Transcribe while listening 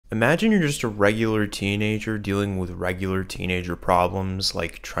Imagine you're just a regular teenager dealing with regular teenager problems,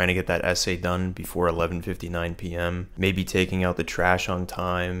 like trying to get that essay done before 11:59 p.m., maybe taking out the trash on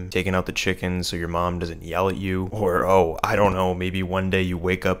time, taking out the chicken so your mom doesn't yell at you, or oh, I don't know, maybe one day you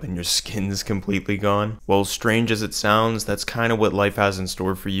wake up and your skin's completely gone. Well, strange as it sounds, that's kind of what life has in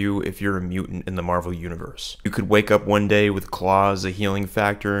store for you if you're a mutant in the Marvel Universe. You could wake up one day with claws, a healing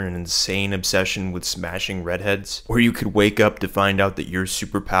factor, and an insane obsession with smashing redheads, or you could wake up to find out that your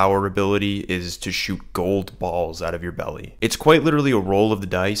superpower ability is to shoot gold balls out of your belly. It's quite literally a roll of the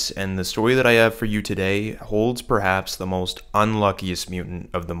dice, and the story that I have for you today holds perhaps the most unluckiest mutant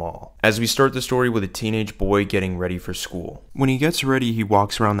of them all. As we start the story with a teenage boy getting ready for school. When he gets ready, he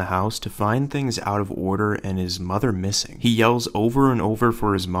walks around the house to find things out of order and his mother missing. He yells over and over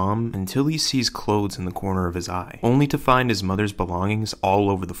for his mom until he sees clothes in the corner of his eye, only to find his mother's belongings all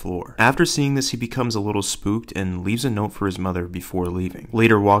over the floor. After seeing this, he becomes a little spooked and leaves a note for his mother before leaving.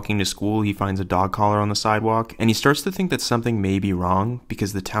 Later, walking to school, he finds a dog collar on the sidewalk, and he starts to think that something may be wrong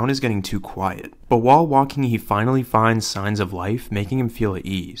because the town is getting too quiet. But while walking, he finally finds signs of life, making him feel at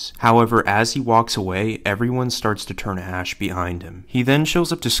ease. However, as he walks away, everyone starts to turn ash behind him. He then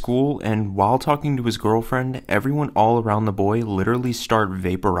shows up to school, and while talking to his girlfriend, everyone all around the boy literally start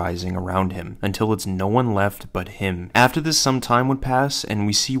vaporizing around him until it's no one left but him. After this, some time would pass, and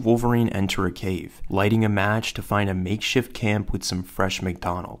we see Wolverine enter a cave, lighting a match to find a makeshift camp with some fresh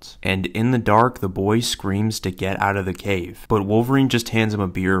McDonald's. And in the dark, the boy screams to get out of the cave, but Wolverine just hands him a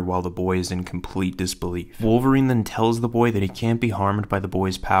beer while the boy is in complete disbelief. Wolverine then tells the boy that he can't be harmed by the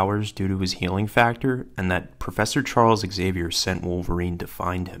boy's powers due to his healing factor, and that Professor Charles Xavier sent Wolverine to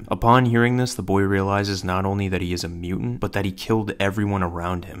find him. Upon hearing this, the boy realizes not only that he is a mutant, but that he killed everyone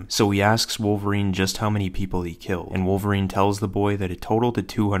around him. So he asks Wolverine just how many people he killed, and Wolverine tells the boy that it totaled to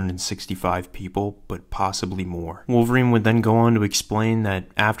 265 people, but possibly more. Wolverine would then go on to explain that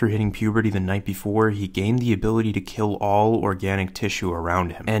after hitting puberty the night before, he gained the ability to kill all organic tissue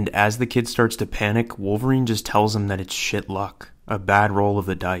around him. And as the kid starts to panic, Wolverine just tells him that it's shit luck, a bad roll of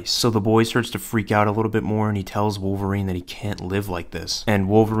the dice. So the boy starts to freak out a little bit more, and he tells Wolverine that he can't live like this. And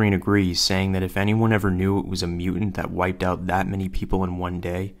Wolverine agrees, saying that if anyone ever knew it was a mutant that wiped out that many people in one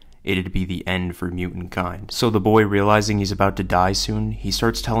day, it'd be the end for mutant kind. So the boy, realizing he's about to die soon, he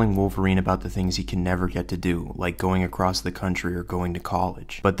starts telling Wolverine about the things he can never get to do, like going across the country or going to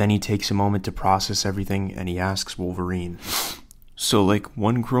college. But then he takes a moment to process everything, and he asks Wolverine, so like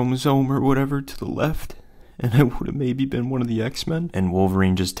one chromosome or whatever to the left, and I would have maybe been one of the X-Men? And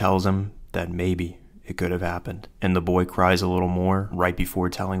Wolverine just tells him that maybe it could have happened. And the boy cries a little more right before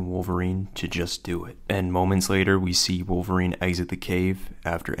telling Wolverine to just do it. And moments later, we see Wolverine exit the cave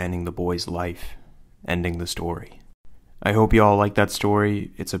after ending the boy's life, ending the story. I hope you all like that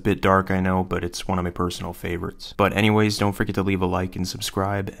story. It's a bit dark, I know, but it's one of my personal favorites. But anyways, don't forget to leave a like and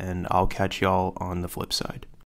subscribe, and I'll catch y'all on the flip side.